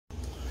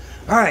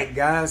Alright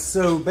guys,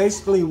 so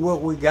basically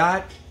what we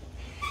got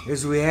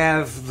is we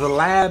have the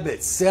lab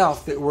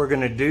itself that we're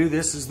going to do.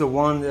 This is the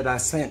one that I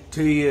sent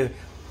to you,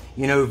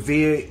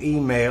 via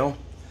email.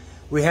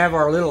 We have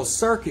our little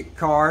circuit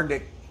card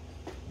that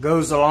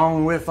goes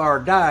along with our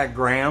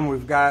diagram.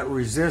 We've got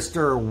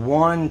resistor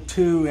 1,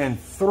 2, and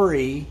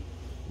 3.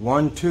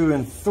 1, 2,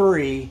 and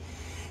 3.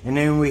 And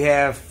then we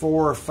have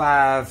 4,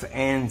 5,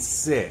 and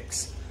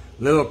 6.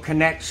 Little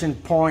connection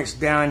points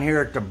down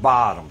here at the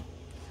bottom.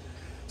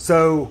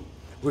 So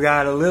we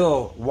got a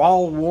little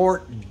wall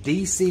wart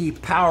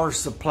DC power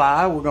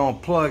supply we're going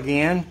to plug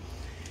in.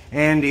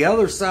 And the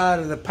other side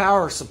of the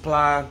power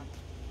supply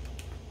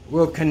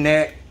will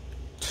connect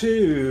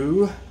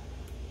to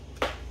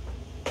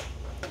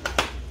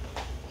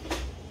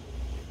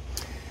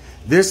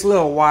this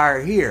little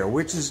wire here,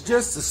 which is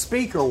just a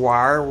speaker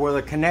wire with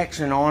a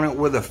connection on it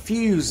with a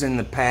fuse in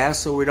the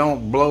past so we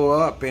don't blow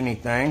up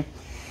anything.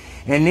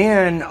 And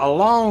then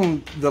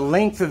along the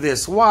length of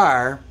this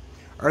wire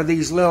are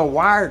these little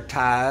wire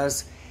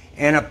ties,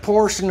 and a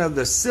portion of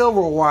the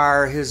silver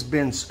wire has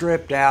been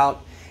stripped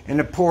out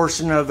and a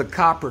portion of the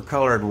copper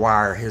colored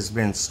wire has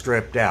been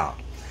stripped out.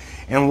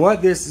 And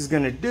what this is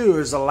going to do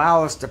is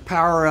allow us to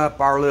power up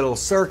our little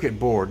circuit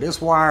board.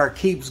 This wire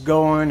keeps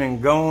going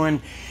and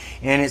going,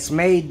 and it's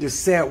made to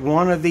set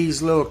one of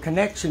these little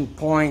connection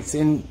points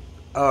in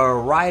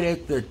right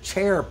at the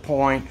chair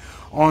point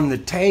on the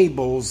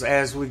tables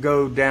as we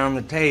go down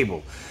the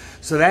table.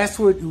 So that's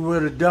what you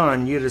would have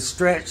done. You'd have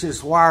stretched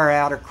this wire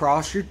out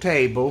across your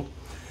table.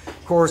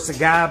 Of course, the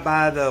guy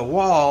by the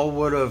wall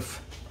would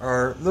have,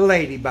 or the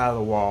lady by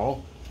the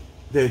wall,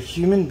 the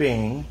human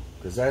being,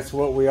 because that's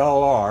what we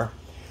all are.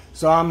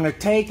 So I'm going to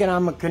take and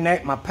I'm going to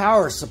connect my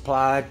power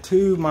supply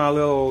to my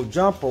little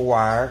jumper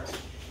wire,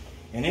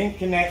 and then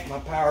connect my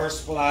power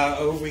supply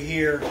over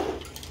here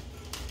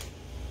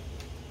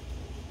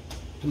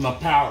to my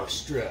power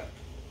strip.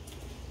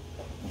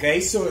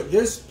 Okay, so at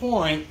this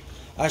point,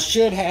 I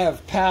should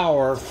have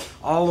power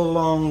all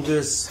along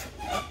this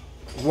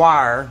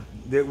wire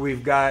that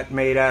we've got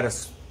made out of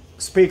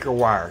speaker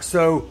wire.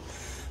 So,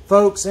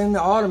 folks, in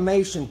the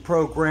automation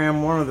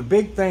program, one of the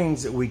big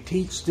things that we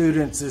teach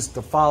students is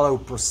to follow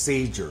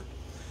procedure.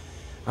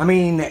 I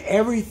mean,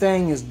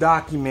 everything is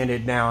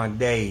documented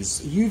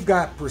nowadays. You've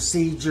got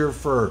procedure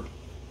for,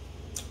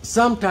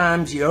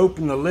 sometimes you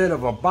open the lid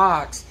of a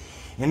box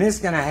and it's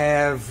going to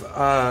have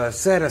a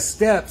set of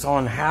steps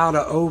on how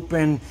to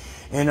open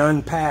and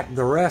unpack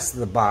the rest of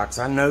the box.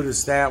 I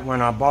noticed that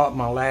when I bought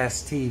my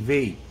last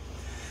TV.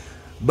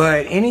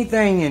 But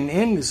anything in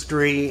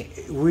industry,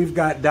 we've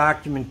got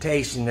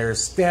documentation.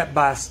 There's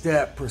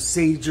step-by-step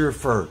procedure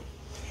for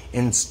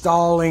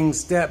installing,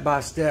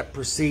 step-by-step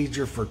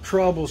procedure for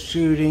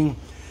troubleshooting,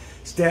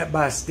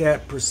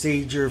 step-by-step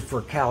procedure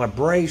for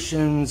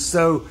calibration.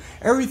 So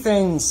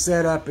everything's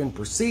set up in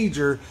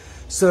procedure.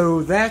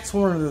 So that's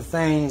one of the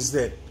things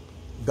that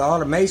the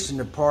automation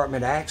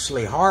department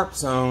actually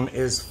harps on,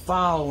 is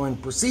following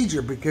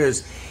procedure.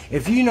 Because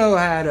if you know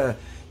how to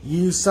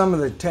use some of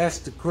the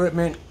test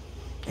equipment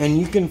and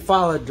you can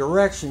follow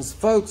directions,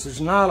 folks,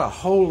 there's not a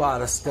whole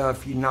lot of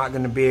stuff you're not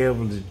going to be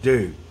able to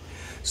do.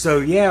 So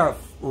yeah,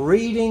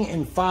 reading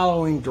and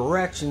following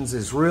directions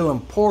is real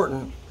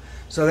important.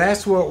 So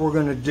that's what we're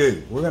going to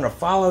do. We're going to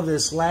follow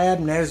this lab,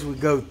 and as we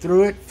go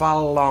through it,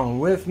 follow along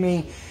with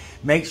me.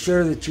 Make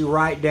sure that you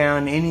write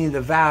down any of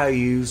the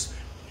values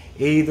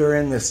either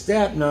in the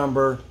step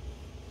number,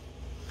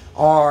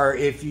 or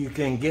if you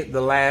can get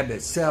the lab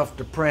itself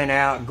to print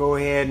out, go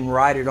ahead and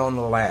write it on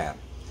the lab.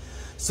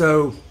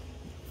 So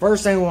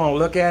first thing we want to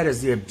look at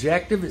is the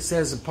objective. It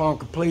says upon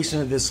completion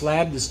of this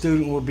lab, the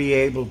student will be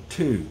able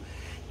to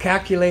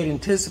calculate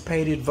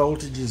anticipated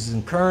voltages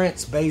and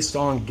currents based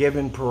on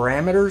given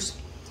parameters,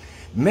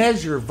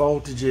 measure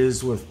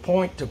voltages with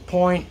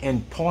point-to-point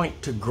and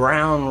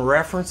point-to-ground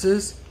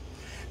references,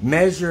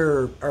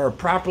 measure or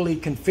properly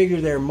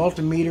configure their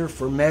multimeter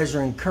for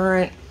measuring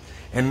current,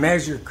 and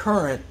measure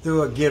current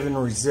through a given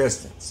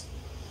resistance.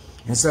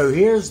 And so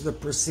here's the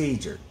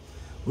procedure.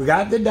 We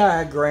got the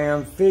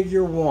diagram,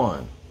 figure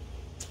 1.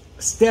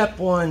 Step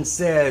 1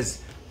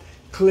 says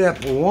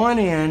clip one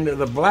end of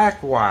the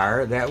black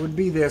wire, that would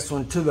be this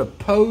one, to the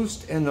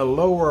post in the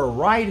lower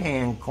right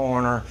hand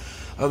corner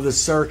of the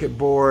circuit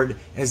board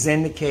as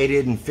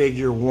indicated in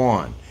figure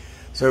 1.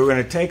 So we're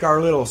going to take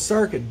our little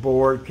circuit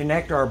board,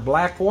 connect our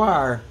black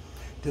wire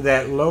to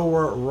that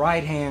lower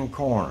right hand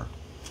corner.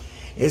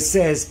 It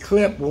says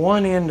clip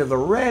one end of the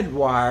red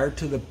wire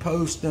to the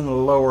post in the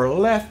lower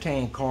left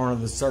hand corner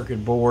of the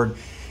circuit board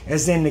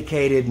as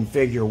indicated in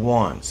figure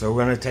 1. So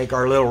we're going to take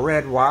our little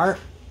red wire,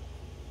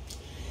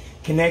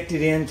 connect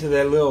it into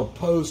that little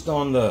post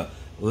on the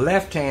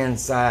left hand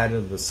side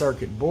of the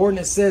circuit board, and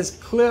it says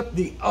clip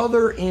the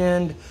other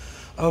end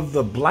of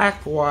the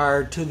black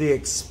wire to the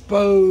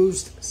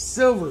exposed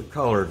silver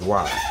colored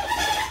wire.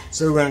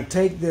 So we're going to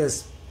take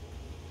this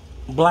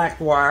black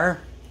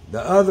wire,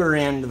 the other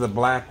end of the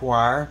black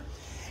wire,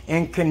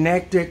 and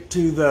connect it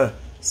to the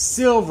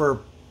silver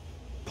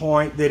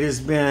point that has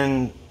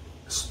been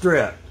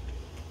stripped.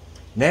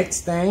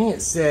 Next thing,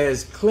 it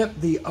says clip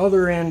the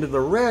other end of the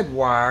red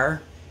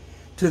wire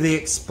to the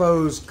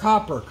exposed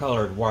copper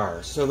colored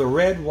wire. So the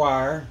red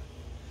wire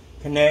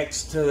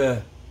connects to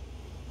the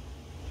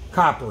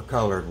copper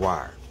colored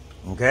wire.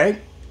 Okay?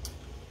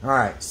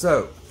 Alright,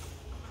 so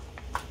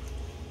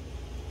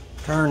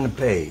turn the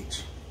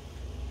page.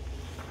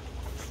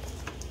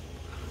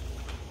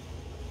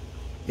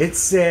 It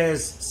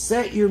says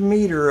set your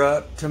meter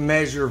up to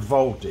measure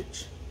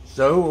voltage.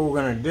 So what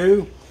we're going to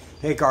do,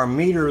 take our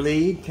meter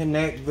lead,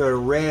 connect the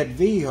red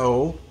V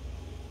hole,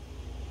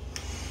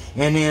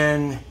 and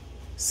then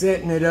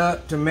setting it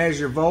up to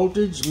measure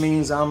voltage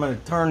means I'm going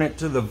to turn it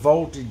to the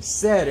voltage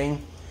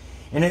setting.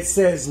 And it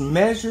says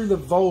measure the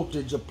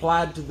voltage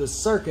applied to the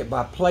circuit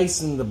by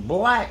placing the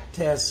black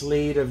test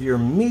lead of your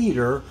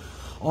meter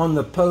on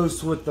the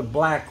post with the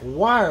black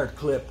wire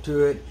clipped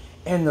to it,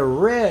 and the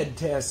red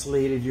test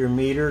lead of your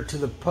meter to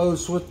the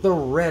post with the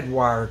red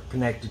wire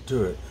connected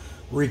to it.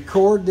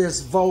 Record this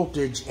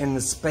voltage in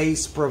the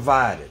space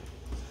provided.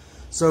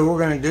 So what we're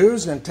going to do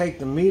is going to take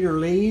the meter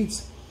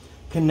leads,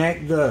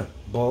 connect the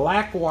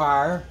black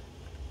wire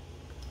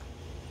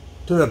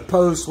to the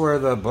post where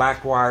the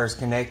black wire is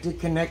connected,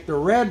 connect the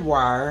red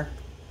wire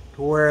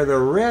to where the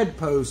red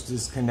post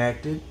is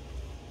connected,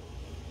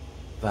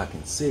 if I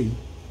can see,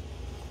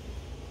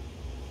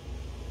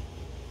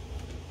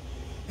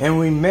 and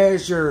we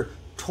measure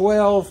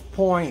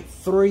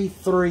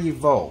 12.33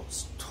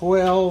 volts.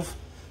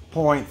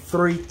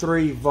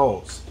 12.33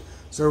 volts.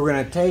 So we're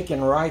going to take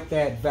and write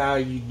that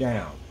value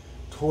down.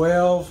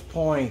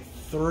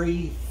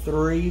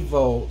 12.33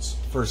 volts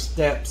for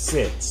step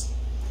 6.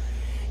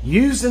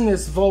 Using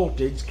this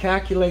voltage,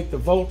 calculate the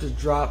voltage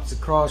drops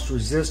across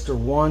resistor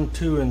 1,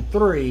 2, and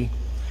 3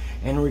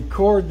 and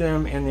record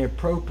them in the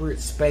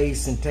appropriate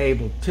space in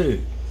table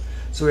 2.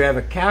 So we have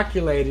a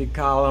calculated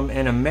column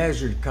and a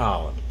measured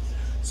column.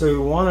 So we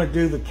want to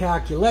do the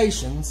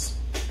calculations.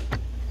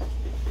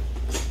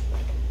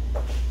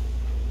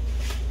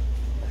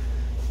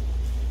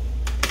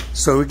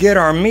 So we get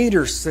our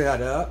meter set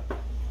up,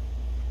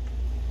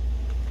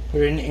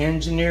 put it in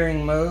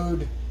engineering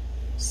mode,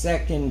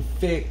 second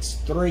fix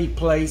 3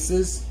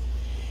 places.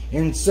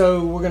 And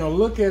so we're going to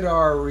look at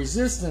our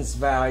resistance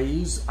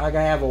values. I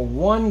have a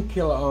 1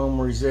 kilo ohm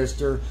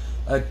resistor,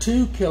 a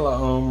 2 kilo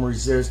ohm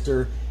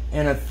resistor,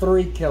 and a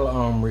 3 kilo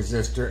ohm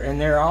resistor, and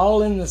they're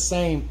all in the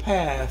same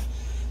path.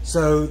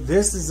 So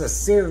this is a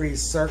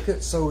series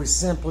circuit, so we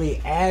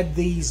simply add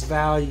these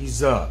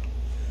values up.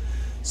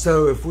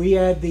 So if we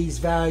add these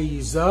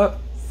values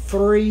up,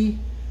 3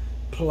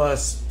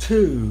 plus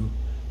 2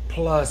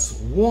 plus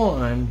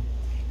 1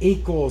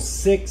 equals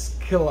 6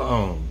 kilo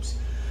ohms.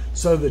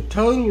 So the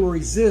total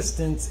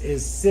resistance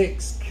is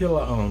 6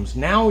 kilo ohms.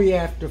 Now we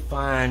have to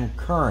find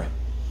current.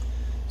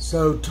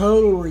 So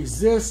total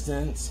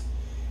resistance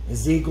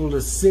is equal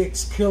to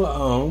 6 kilo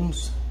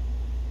ohms.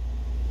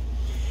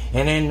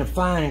 And then to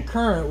find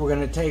current, we're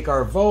going to take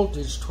our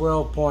voltage,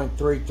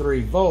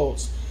 12.33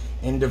 volts,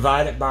 and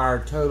divide it by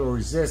our total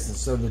resistance.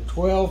 So the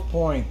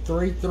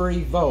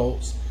 12.33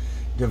 volts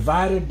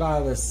divided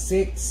by the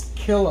 6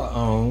 kilo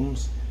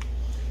ohms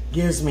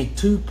gives me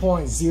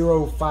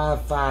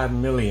 2.055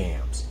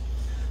 milliamps.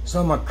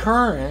 So my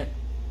current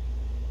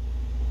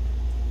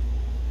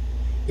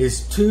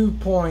is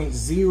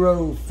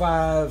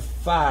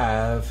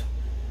 2.055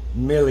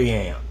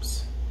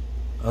 milliamps.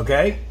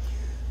 Okay?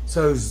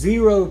 So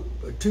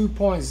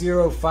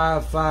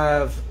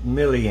 2.055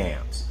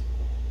 milliamps.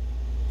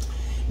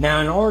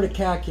 Now in order to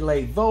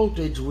calculate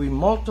voltage, we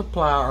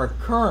multiply our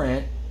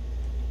current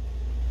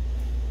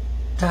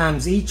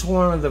times each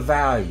one of the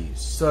values.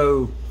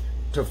 So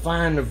to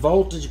find the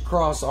voltage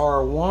across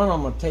R1,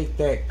 I'm going to take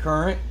that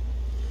current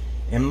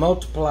and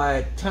multiply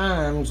it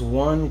times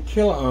 1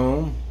 kilo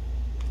ohm,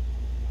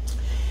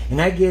 and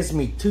that gives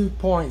me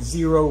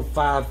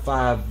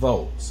 2.055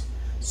 volts.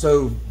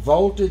 So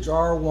voltage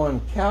R1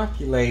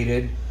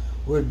 calculated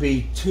would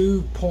be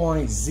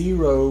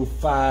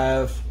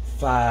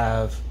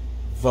 2.055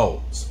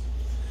 volts.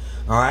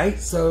 Alright,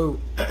 so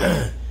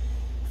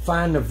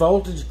find the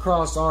voltage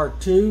across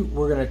R2.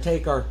 We're going to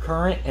take our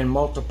current and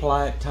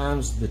multiply it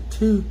times the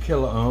 2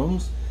 kilo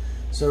ohms.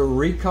 So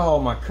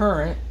recall my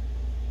current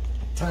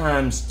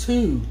times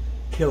 2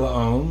 kilo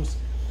ohms.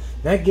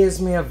 That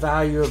gives me a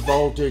value of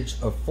voltage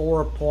of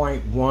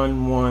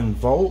 4.11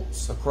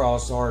 volts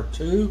across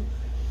R2.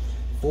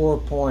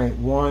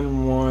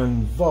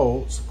 4.11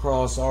 volts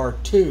across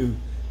R2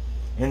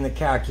 in the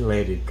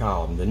calculated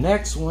column. The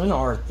next one,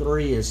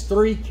 R3, is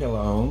 3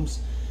 kilo ohms.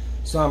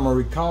 So I'm going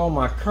to recall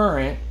my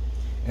current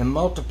and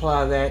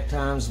multiply that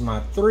times my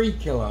 3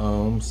 kilo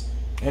ohms,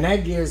 and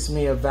that gives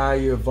me a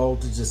value of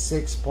voltage of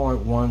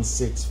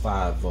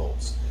 6.165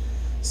 volts.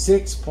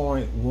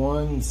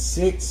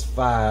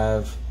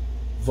 6.165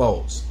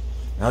 volts.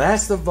 Now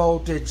that's the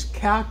voltage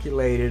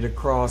calculated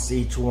across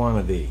each one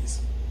of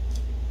these.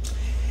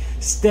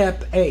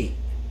 Step 8.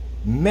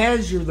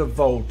 Measure the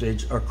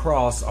voltage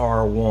across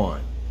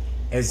R1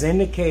 as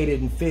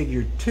indicated in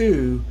figure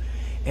 2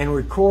 and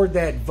record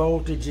that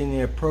voltage in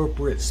the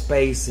appropriate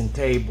space in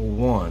table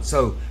 1.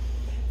 So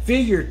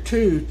Figure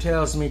 2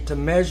 tells me to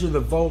measure the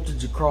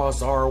voltage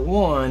across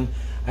R1,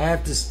 I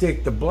have to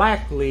stick the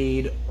black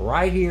lead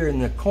right here in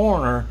the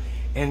corner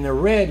and the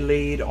red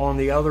lead on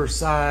the other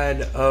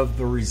side of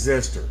the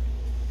resistor.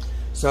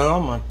 So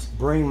I'm going to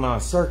bring my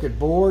circuit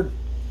board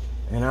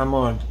and I'm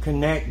going to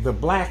connect the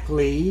black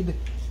lead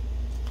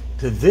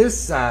to this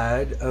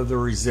side of the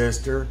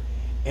resistor,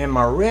 and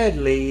my red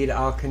lead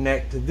I'll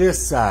connect to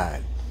this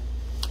side.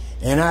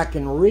 And I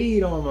can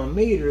read on my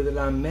meter that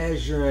I'm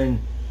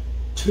measuring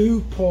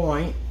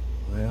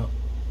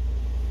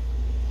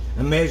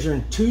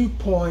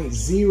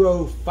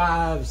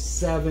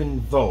 2.057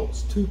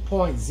 volts.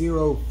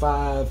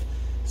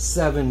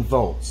 2.057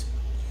 volts.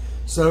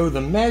 So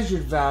the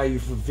measured value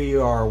for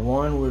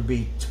VR1 would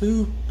be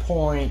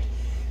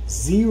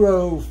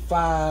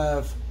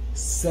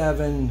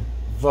 2.057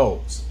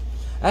 volts.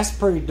 That's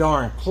pretty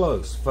darn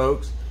close,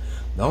 folks.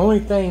 The only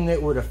thing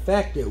that would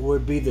affect it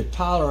would be the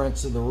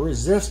tolerance of the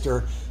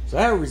resistor. So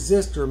that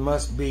resistor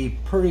must be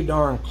pretty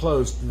darn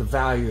close to the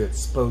value it's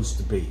supposed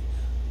to be,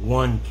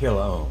 1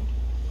 kilo ohm.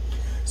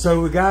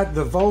 So we got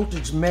the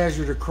voltage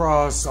measured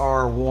across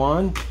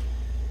R1.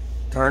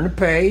 Turn the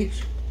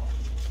page.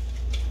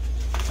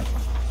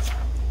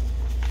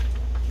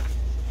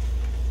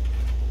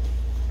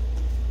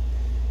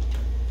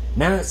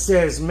 Now it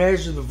says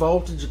measure the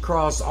voltage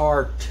across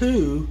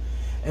R2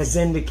 as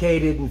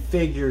indicated in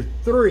figure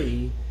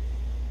 3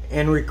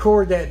 and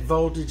record that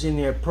voltage in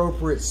the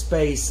appropriate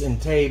space in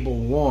table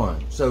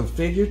 1. So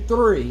figure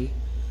 3,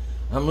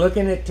 I'm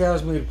looking, it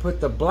tells me to put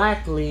the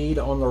black lead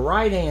on the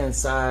right hand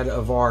side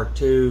of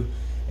R2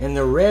 and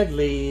the red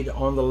lead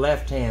on the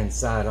left hand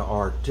side of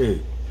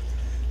R2.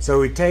 So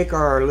we take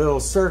our little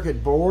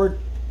circuit board,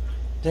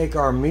 take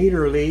our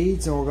meter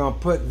leads, and we're going to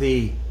put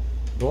the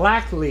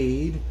black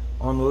lead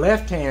on the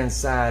left hand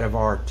side of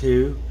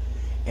R2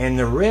 and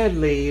the red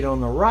lead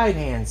on the right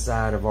hand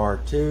side of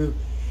R2,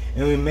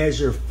 and we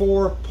measure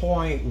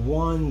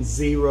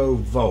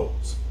 4.10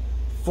 volts.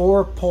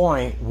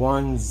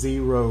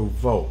 4.10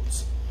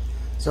 volts.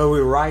 So we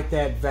write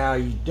that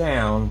value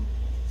down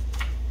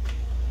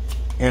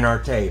in our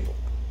table.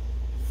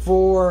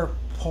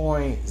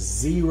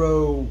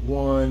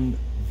 4.01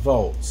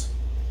 volts.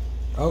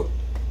 Oh,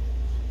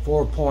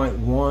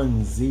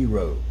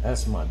 4.10.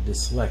 That's my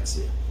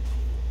dyslexia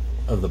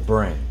of the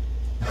brain.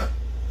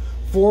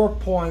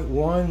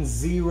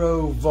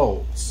 4.10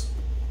 volts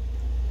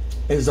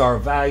is our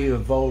value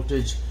of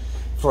voltage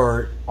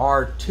for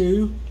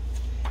R2.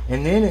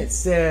 And then it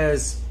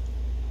says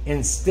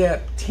in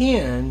step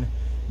 10,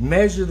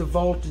 measure the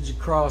voltage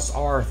across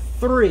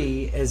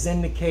R3 as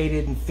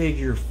indicated in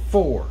figure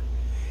 4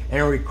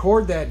 and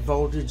record that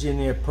voltage in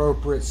the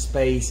appropriate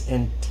space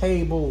in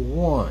table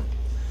 1.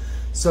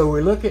 So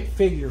we look at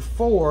figure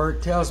 4,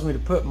 it tells me to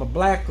put my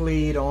black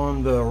lead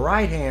on the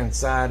right hand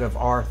side of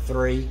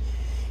R3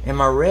 and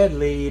my red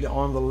lead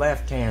on the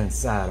left hand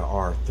side of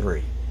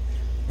R3.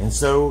 And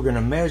so we're going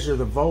to measure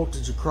the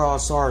voltage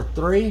across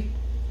R3.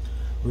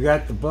 We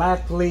got the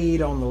black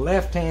lead on the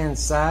left hand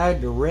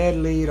side, the red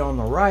lead on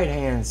the right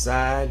hand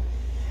side,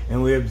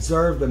 and we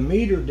observe the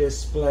meter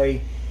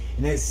display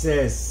and it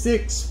says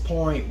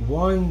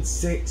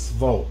 6.16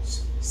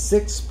 volts.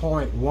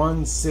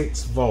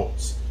 6.16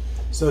 volts.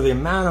 So the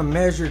amount of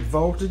measured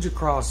voltage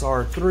across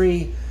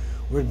R3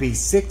 would be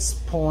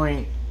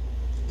 6.16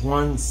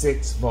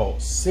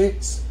 volts.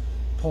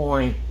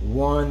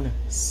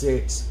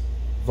 6.16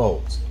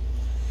 volts.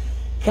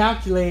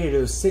 Calculated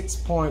as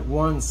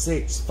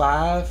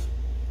 6.165.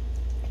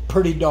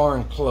 Pretty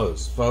darn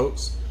close,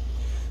 folks.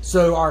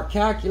 So our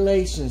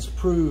calculations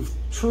prove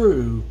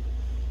true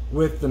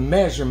with the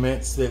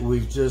measurements that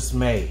we've just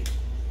made.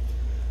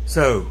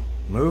 So,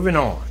 moving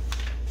on.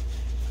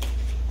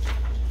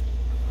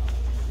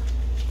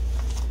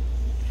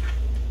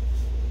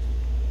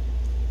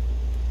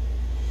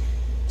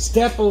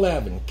 Step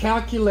 11,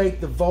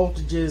 calculate the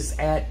voltages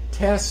at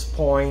test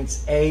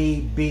points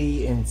A,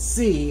 B, and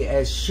C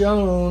as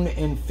shown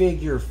in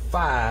figure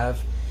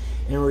 5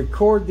 and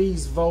record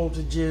these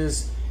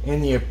voltages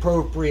in the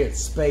appropriate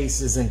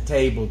spaces in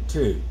table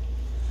 2.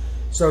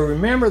 So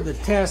remember the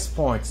test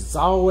points, it's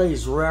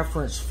always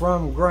referenced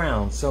from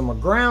ground. So my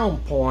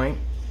ground point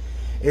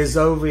is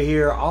over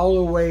here all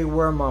the way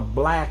where my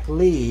black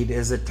lead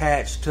is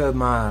attached to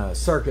my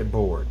circuit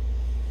board.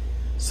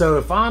 So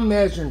if I'm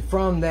measuring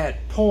from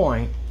that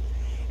point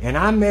and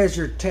I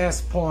measure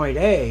test point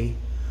A,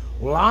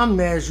 well, I'm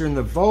measuring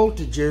the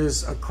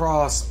voltages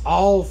across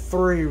all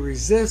 3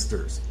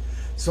 resistors.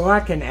 So I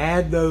can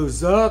add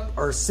those up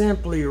or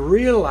simply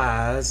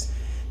realize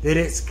that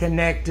it's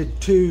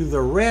connected to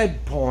the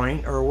red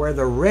point or where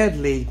the red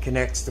lead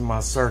connects to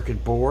my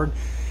circuit board,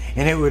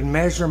 and it would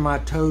measure my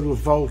total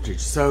voltage.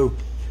 So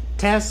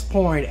test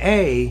point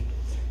A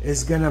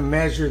is going to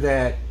measure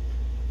that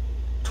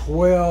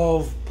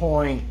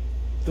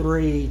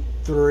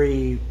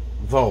 12.33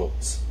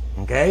 volts.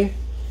 Okay?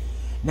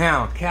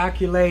 Now,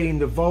 calculating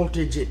the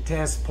voltage at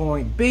test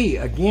point B,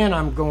 again,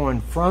 I'm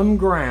going from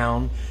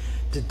ground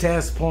to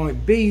test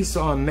point B,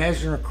 so I'm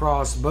measuring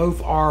across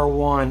both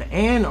R1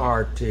 and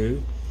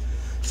R2.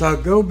 So I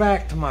go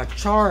back to my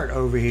chart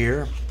over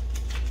here,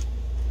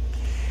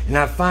 and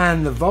I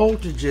find the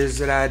voltages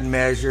that I'd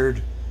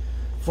measured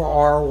for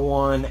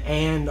R1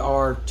 and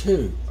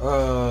R2.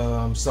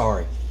 I'm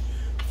sorry,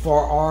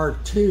 for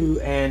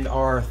R2 and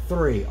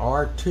R3.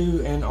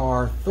 R2 and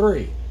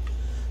R3.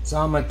 So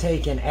I'm going to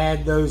take and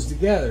add those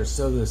together.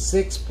 So the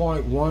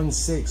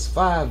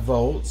 6.165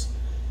 volts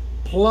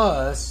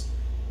plus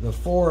the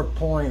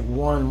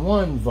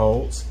 4.11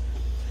 volts,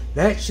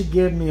 that should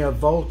give me a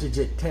voltage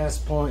at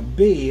test point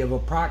B of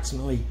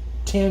approximately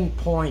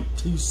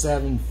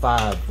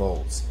 10.275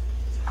 volts.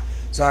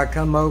 So I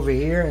come over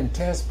here and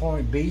test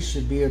point B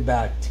should be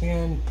about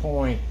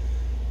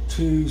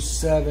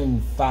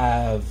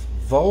 10.275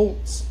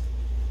 volts.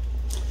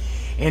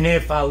 And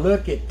if I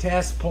look at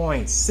test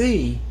point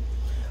C,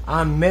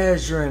 I'm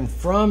measuring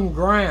from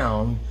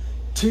ground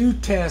to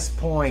test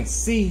point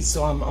C,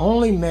 so I'm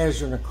only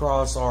measuring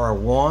across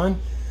R1.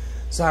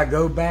 So I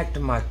go back to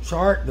my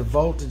chart. The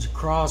voltage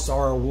across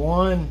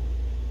R1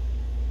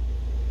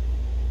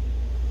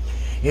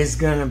 is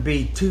going to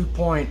be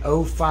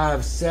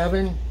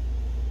 2.057.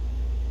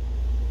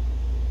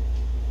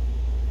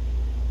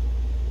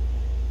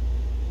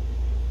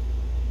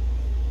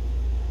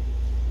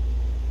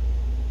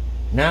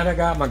 Now that I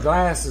got my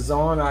glasses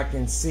on, I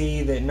can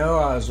see that no,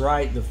 I was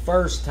right the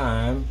first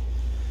time.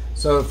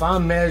 So if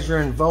I'm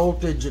measuring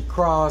voltage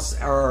across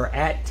or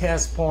at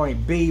test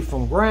point B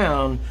from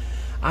ground,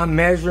 I'm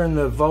measuring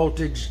the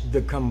voltage,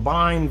 the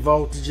combined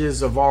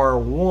voltages of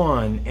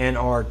R1 and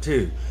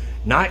R2.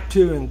 Not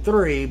 2 and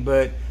 3,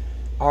 but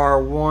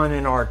R1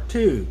 and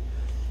R2.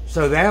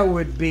 So that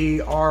would be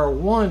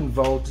R1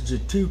 voltage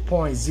at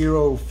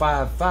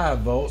 2.055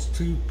 volts,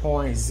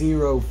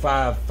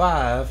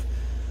 2.055,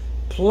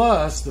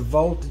 plus the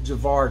voltage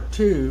of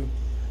R2,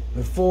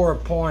 the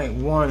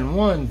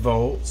 4.11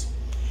 volts.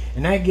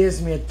 And that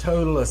gives me a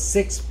total of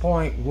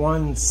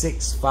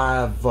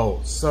 6.165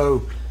 volts.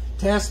 So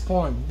test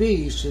point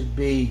B should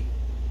be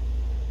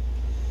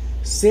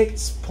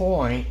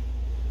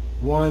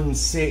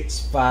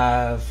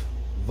 6.165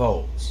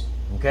 volts.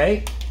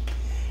 Okay?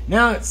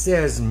 Now it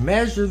says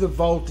measure the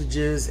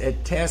voltages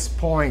at test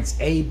points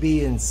A,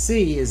 B, and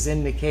C as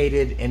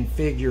indicated in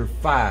figure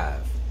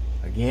 5.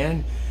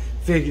 Again,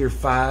 figure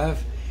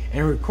 5.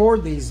 And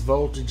record these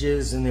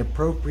voltages in the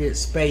appropriate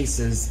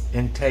spaces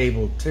in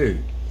table 2.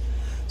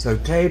 So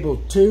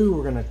table 2,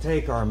 we're going to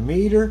take our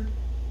meter.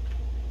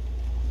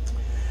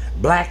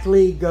 Black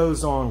lead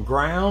goes on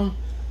ground,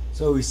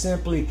 so we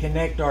simply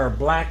connect our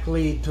black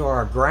lead to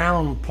our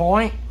ground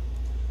point.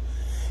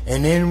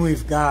 And then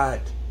we've got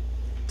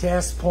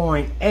test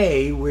point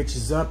A, which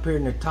is up here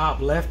in the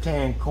top left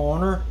hand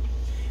corner,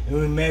 and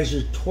we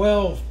measure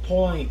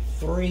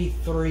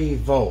 12.33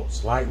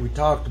 volts. Like we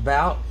talked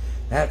about,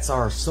 that's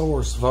our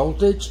source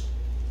voltage.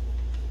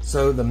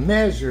 So the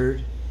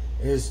measured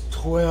is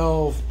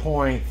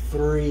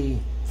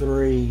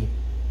 12.33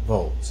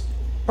 volts.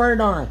 Pretty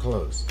darn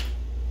close.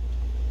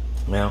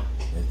 Well,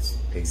 it's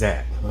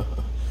exact.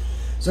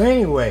 So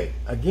anyway,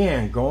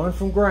 again, going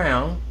from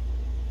ground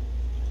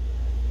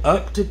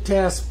up to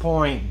test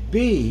point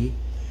B,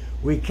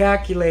 we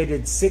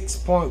calculated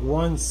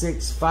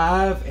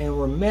 6.165 and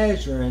we're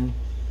measuring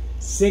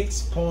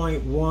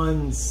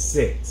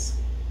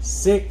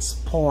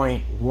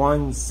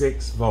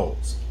 6.16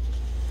 volts.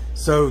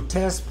 So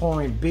test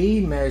point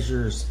B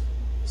measures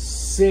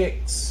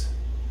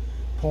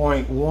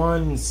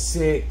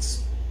 6.16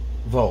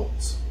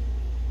 volts.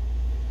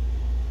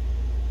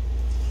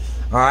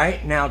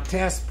 Alright, now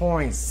test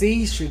point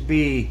C should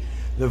be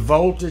the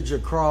voltage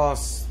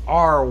across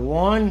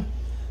R1.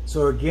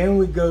 So again,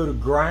 we go to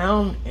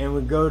ground and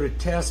we go to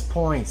test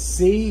point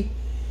C,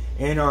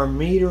 and our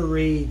meter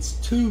reads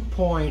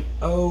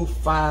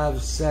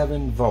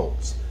 2.057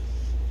 volts.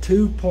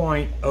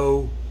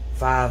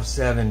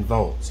 2.057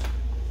 volts,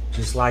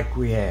 just like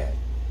we had.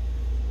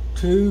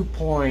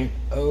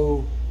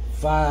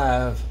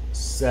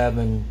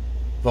 2.057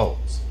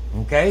 volts.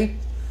 Okay?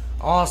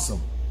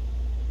 Awesome.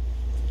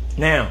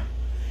 Now,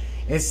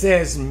 it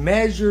says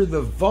measure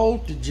the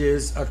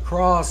voltages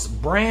across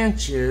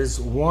branches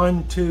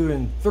 1, 2,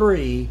 and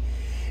 3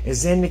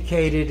 as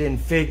indicated in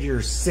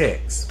figure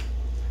 6.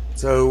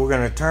 So we're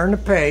going to turn the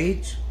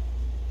page.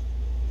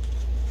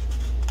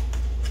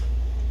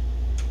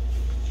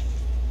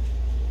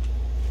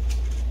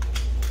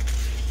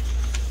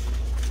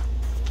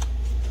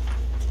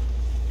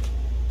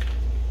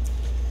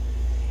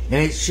 And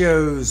it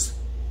shows,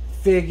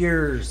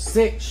 figure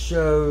 6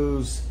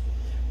 shows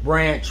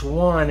branch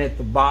 1 at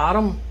the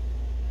bottom,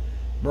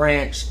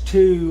 branch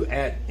 2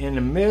 in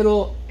the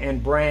middle,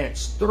 and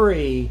branch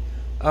 3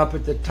 up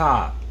at the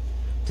top.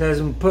 It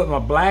tells me to put my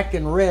black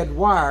and red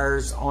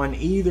wires on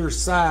either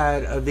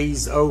side of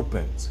these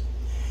opens.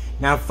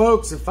 Now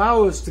folks, if I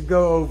was to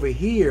go over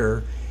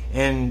here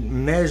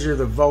and measure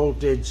the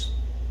voltage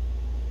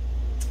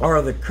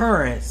or the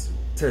currents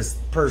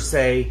per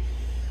se,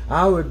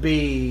 I would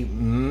be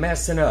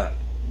messing up,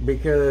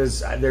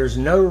 because there's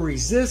no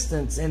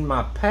resistance in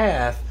my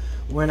path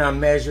when I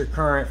measure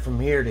current from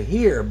here to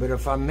here. But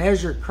if I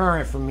measure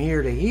current from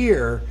here to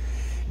here,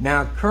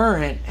 now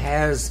current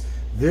has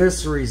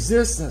this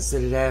resistance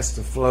that it has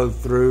to flow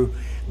through,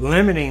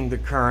 limiting the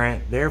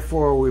current.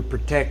 Therefore, we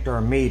protect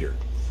our meter.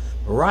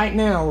 But right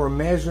now, we're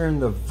measuring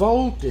the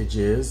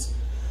voltages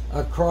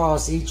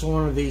across each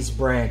one of these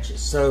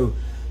branches. So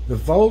the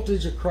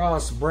voltage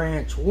across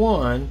branch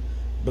 1,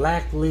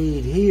 black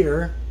lead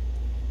here,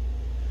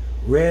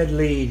 red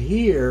lead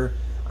here,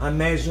 I'm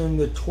measuring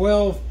the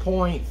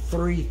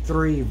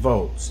 12.33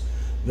 volts,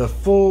 the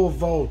full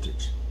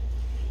voltage.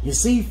 You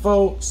see,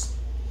 folks,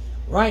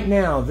 right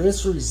now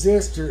this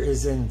resistor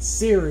is in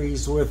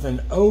series with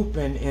an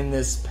open in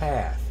this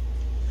path.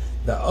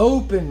 The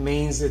open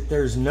means that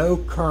there's no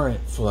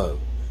current flow.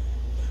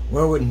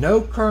 Well, with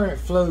no current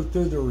flow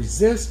through the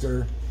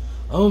resistor,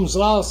 Ohm's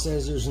law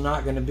says there's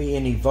not going to be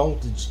any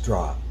voltage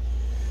drop.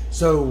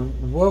 So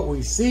what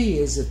we see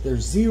is that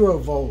there's 0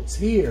 volts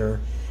here,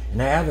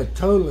 and I have a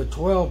total of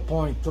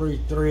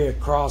 12.33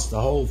 across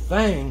the whole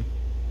thing,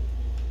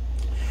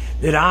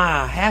 that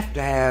I have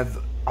to have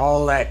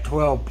all that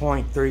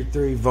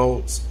 12.33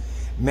 volts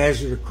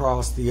measured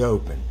across the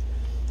open.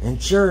 And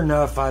sure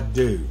enough, I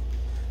do.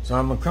 So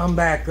I'm going to come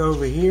back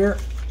over here,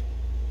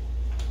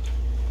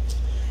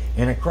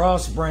 and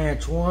across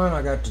branch 1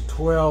 I got to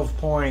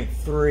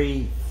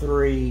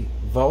 12.33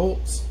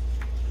 volts.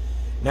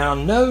 Now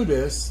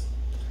notice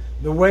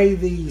the way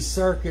these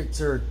circuits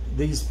are,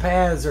 these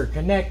paths are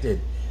connected.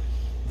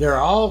 They're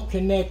all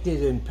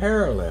connected in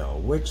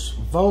parallel. Which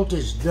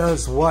voltage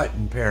does what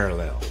in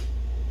parallel?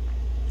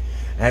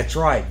 That's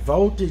right,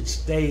 voltage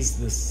stays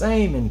the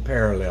same in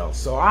parallel.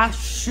 So I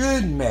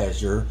should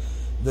measure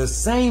the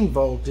same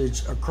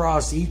voltage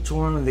across each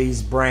one of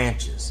these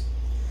branches.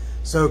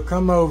 So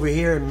come over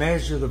here and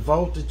measure the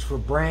voltage for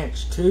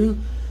branch 2.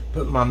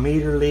 Put my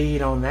meter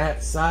lead on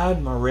that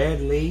side, my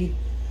red lead.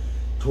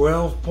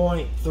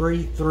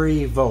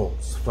 12.33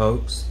 volts,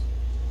 folks.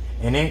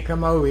 And then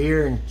come over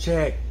here and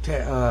check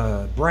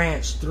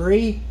branch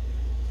 3,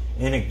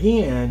 and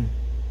again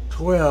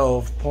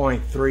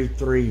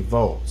 12.33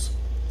 volts.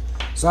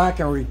 So I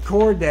can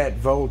record that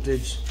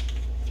voltage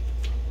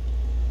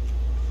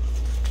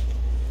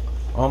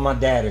on my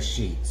data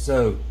sheet.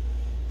 So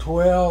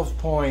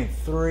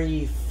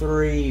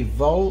 12.33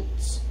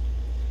 volts,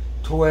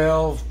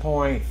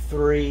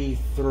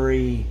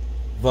 12.33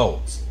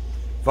 volts.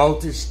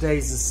 Voltage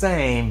stays the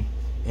same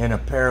in a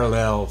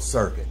parallel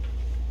circuit.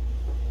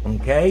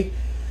 Okay,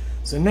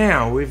 so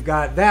now we've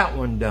got that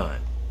one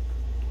done.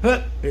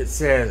 It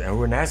says, and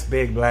when that's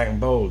big, black, and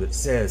bold, it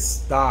says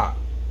stop.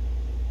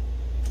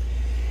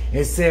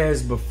 It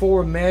says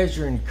before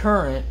measuring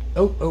current,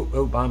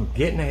 I'm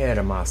getting ahead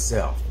of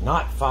myself,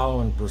 not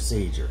following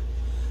procedure.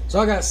 So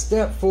I got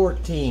step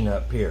 14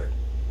 up here.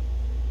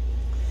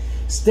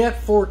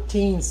 Step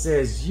 14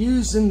 says,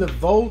 using the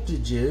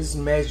voltages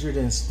measured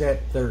in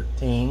step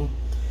 13,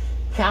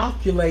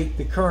 calculate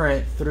the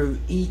current through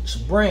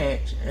each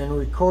branch and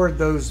record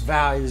those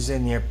values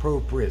in the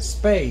appropriate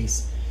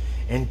space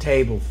in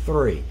table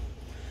 3.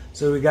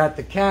 So we got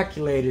the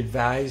calculated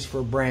values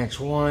for branch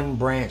 1,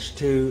 branch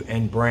 2,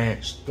 and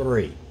branch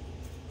 3.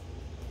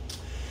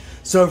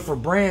 So for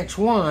branch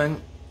 1,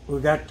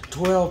 we got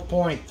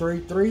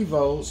 12.33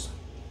 volts.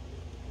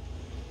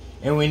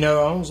 And we know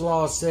Ohm's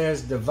law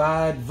says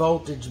divide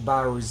voltage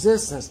by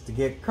resistance to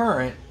get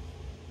current.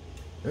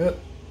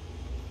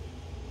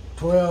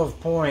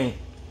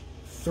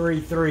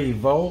 12.33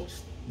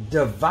 volts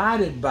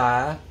divided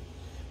by,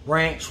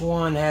 branch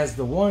 1 has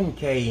the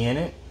 1K in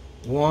it,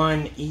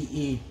 1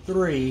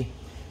 EE3.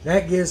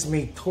 That gives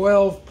me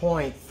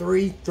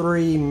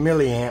 12.33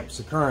 milliamps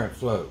of current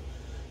flow.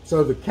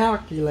 So the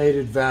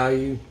calculated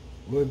value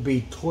would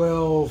be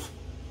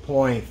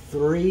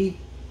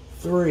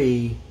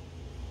 12.33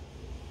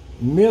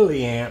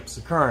 milliamps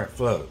of current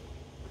flow.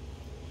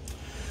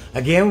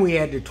 Again, we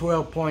had the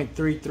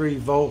 12.33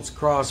 volts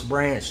across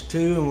branch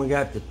 2, and we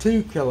got the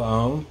 2 kilo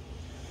ohm.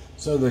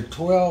 So the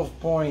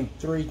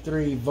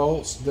 12.33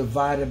 volts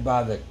divided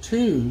by the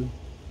 2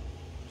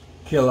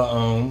 kilo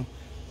ohm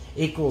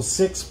equals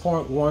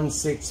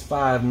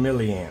 6.165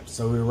 milliamps.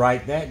 So we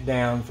write that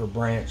down for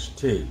branch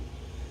 2.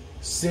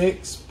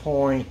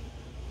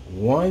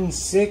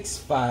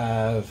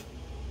 6.165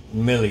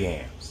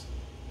 milliamps.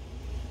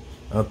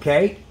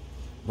 Okay?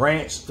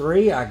 Branch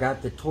 3, I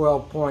got the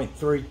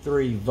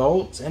 12.33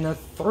 volts and a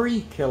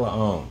 3 kilo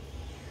ohm.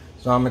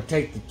 So I'm going to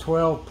take the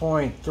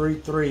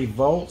 12.33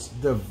 volts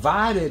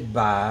divided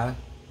by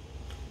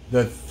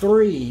the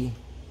 3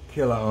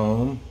 kilo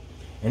ohm,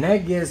 and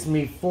that gives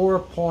me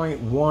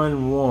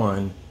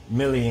 4.11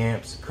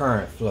 milliamps of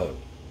current flow.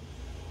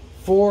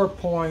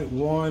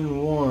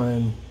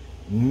 4.11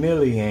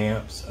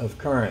 milliamps of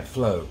current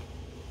flow.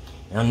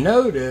 Now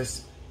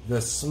notice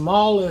the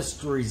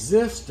smallest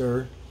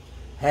resistor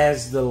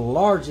has the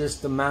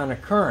largest amount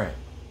of current.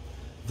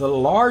 The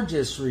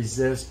largest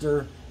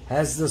resistor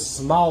has the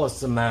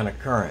smallest amount of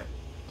current.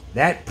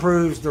 That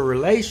proves the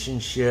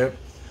relationship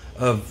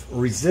of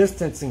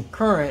resistance and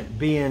current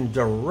being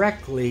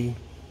directly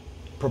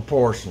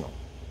proportional,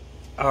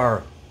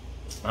 or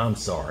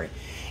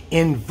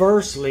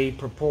inversely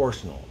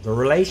proportional. The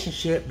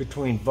relationship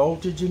between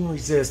voltage and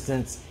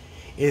resistance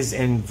is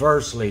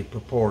inversely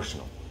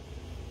proportional.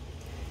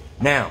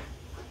 Now,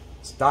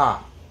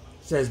 stop.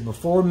 It says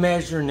before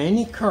measuring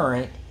any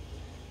current,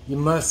 you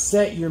must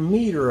set your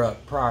meter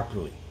up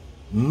properly.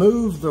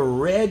 Move the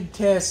red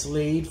test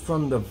lead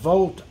from the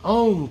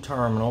volt-ohm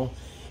terminal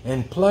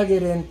and plug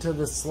it into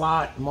the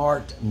slot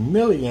marked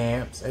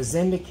milliamps as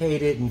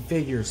indicated in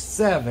figure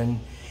 7,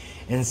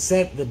 and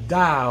set the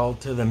dial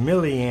to the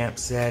milliamp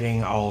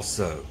setting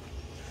also.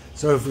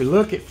 So if we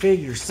look at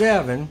figure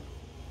 7,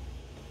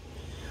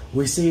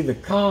 we see the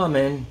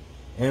common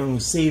and we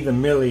see the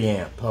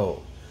milliamp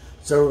pole.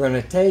 So we're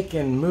going to take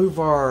and move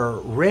our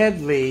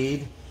red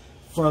lead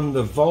from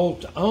the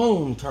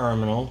volt-ohm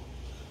terminal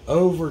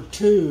over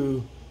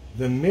to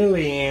the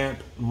milliamp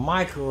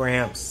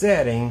microamp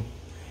setting,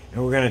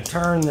 and we're going to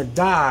turn the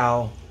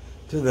dial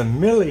to the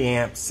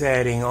milliamp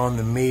setting on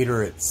the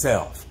meter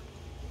itself.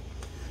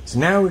 So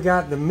now we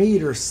got the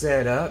meter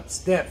set up.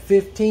 Step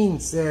 15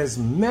 says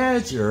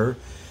measure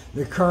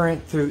the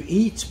current through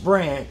each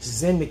branch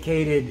as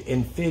indicated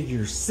in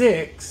figure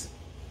 6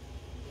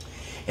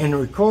 and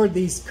record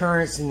these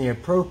currents in the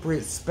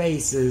appropriate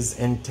spaces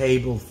in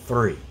table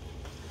 3.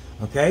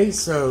 Okay,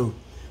 so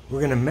we're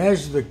going to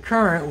measure the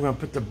current. We're going to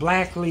put the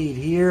black lead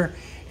here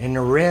and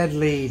the red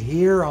lead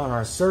here on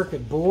our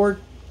circuit board.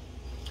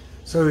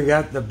 So we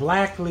got the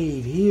black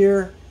lead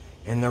here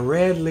and the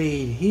red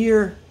lead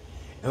here,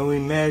 and we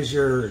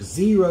measure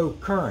 0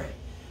 current.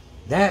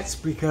 That's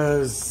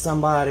because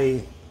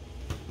somebody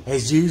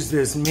has used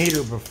this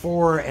meter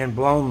before and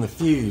blown the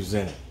fuse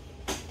in it.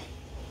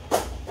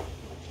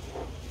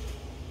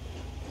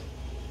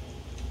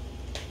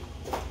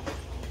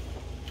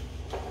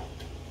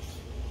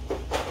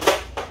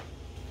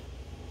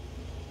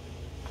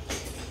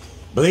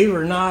 Believe it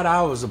or not,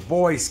 I was a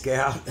Boy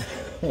Scout.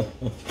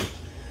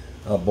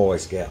 A Boy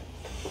Scout.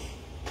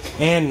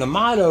 And the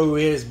motto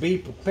is be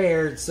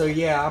prepared. So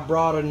yeah, I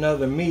brought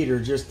another meter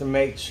just to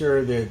make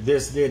sure that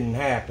this didn't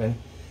happen.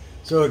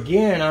 So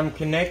again, I'm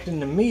connecting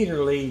the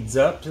meter leads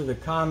up to the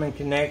common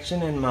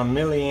connection in my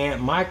milliamp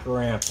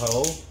microamp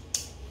hole.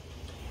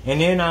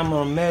 And then I'm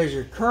going to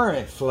measure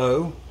current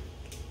flow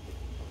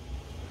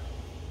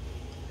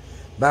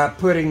by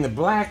putting the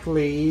black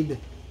lead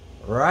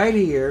right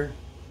here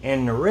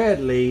and the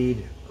red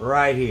lead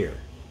right here.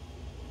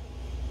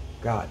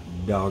 God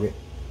dog it.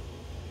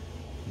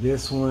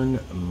 This one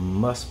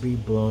must be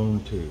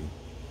blown too.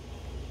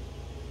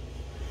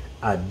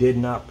 I did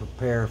not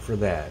prepare for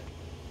that.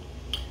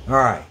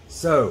 Alright,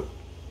 so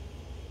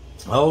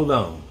hold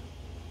on.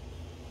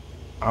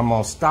 I'm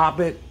going to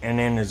stop it, and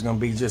then there's going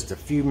to be just a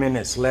few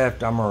minutes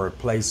left. I'm going to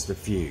replace the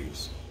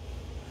fuse.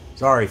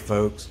 Sorry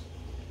folks.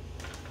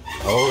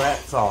 Hold that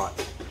thought.